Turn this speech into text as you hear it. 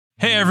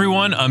Hey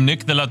everyone, I'm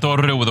Nick de la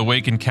Torre with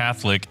Awaken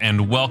Catholic,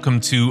 and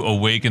welcome to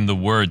Awaken the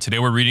Word. Today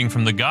we're reading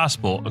from the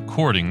Gospel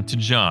according to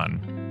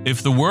John.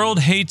 If the world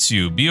hates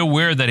you, be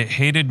aware that it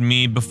hated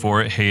me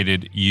before it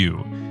hated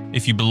you.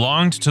 If you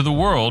belonged to the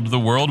world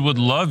would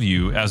love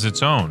you as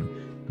its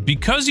own.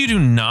 Because you do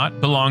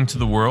not belong to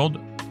the world,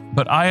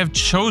 but I have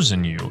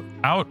chosen you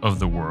out of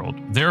the world,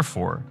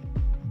 therefore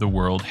the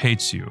world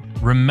hates you.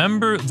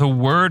 Remember the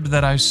word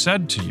that I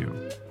said to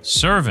you.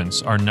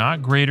 Servants are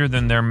not greater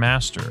than their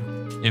master.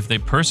 If they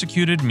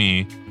persecuted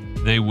me,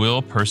 they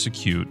will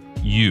persecute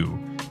you.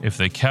 If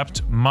they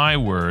kept my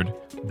word,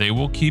 they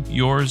will keep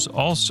yours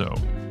also.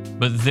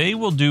 But they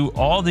will do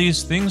all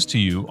these things to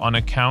you on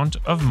account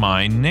of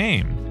my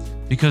name,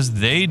 because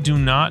they do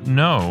not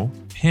know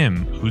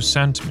him who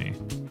sent me.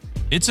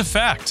 It's a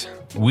fact.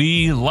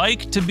 We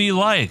like to be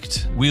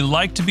liked. We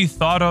like to be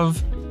thought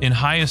of in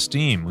high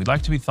esteem. We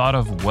like to be thought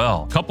of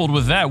well. Coupled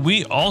with that,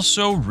 we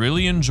also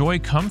really enjoy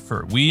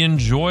comfort. We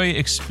enjoy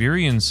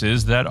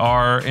experiences that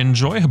are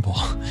enjoyable.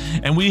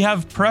 And we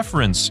have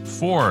preference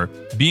for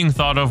being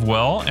thought of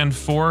well and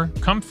for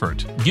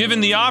comfort.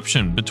 Given the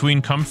option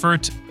between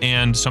comfort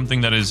and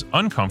something that is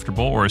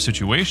uncomfortable or a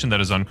situation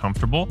that is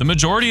uncomfortable, the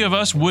majority of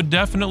us would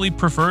definitely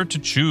prefer to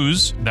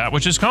choose that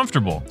which is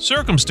comfortable,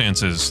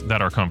 circumstances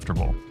that are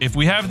comfortable. If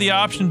we have the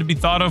option to be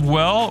thought of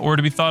well or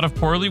to be thought of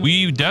poorly,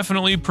 we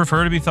definitely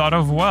prefer to be thought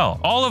of well.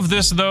 All of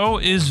this, though,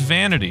 is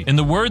vanity. In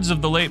the words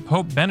of the late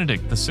Pope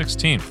Benedict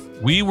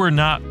XVI, we were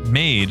not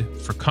made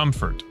for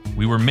comfort.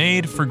 We were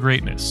made for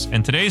greatness.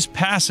 And today's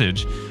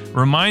passage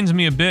reminds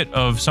me a bit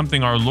of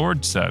something our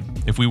Lord said.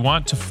 If we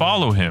want to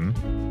follow him,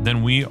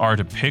 then we are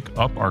to pick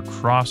up our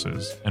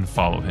crosses and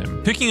follow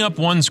him. Picking up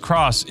one's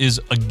cross is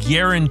a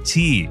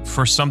guarantee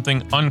for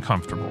something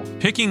uncomfortable.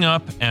 Picking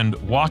up and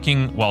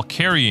walking while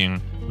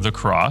carrying the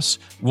cross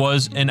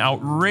was an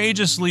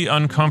outrageously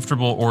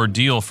uncomfortable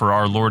ordeal for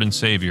our Lord and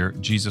Savior,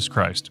 Jesus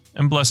Christ,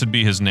 and blessed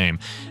be his name.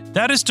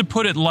 That is to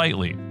put it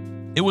lightly.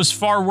 It was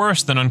far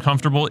worse than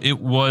uncomfortable. It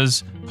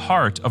was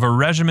part of a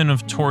regimen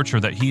of torture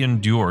that he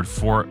endured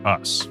for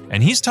us.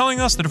 And he's telling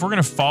us that if we're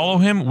going to follow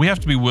him, we have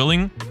to be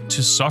willing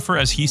to suffer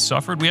as he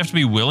suffered. We have to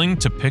be willing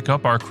to pick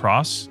up our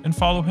cross and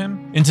follow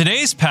him. In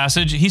today's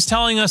passage, he's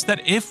telling us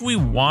that if we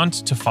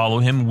want to follow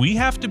him, we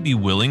have to be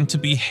willing to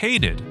be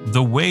hated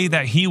the way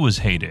that he was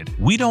hated.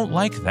 We don't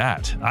like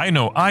that. I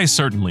know I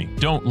certainly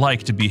don't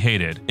like to be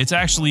hated. It's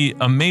actually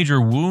a major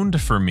wound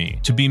for me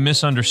to be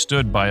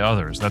misunderstood by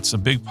others. That's a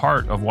big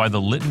part of why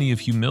the Litany of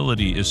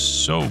Humility is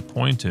so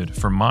pointed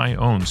for my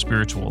own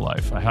spiritual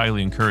life. I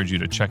highly encourage you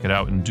to check it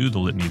out and do the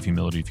Litany of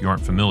Humility if you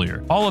aren't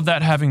familiar. All of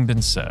that having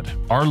been said,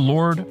 our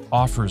Lord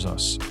offers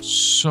us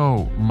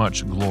so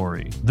much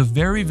glory. The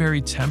very,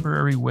 very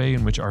temporary way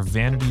in which our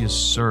vanity is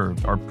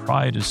served, our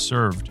pride is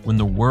served, when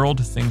the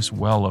world thinks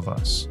well of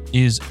us,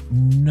 is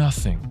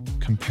nothing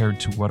compared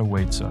to what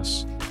awaits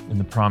us in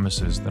the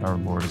promises that our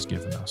Lord has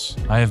given us.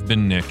 I have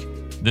been Nick.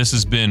 This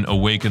has been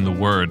Awaken the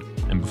Word.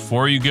 And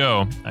before you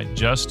go, I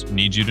just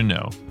need you to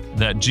know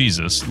that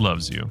Jesus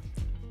loves you.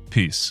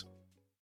 Peace.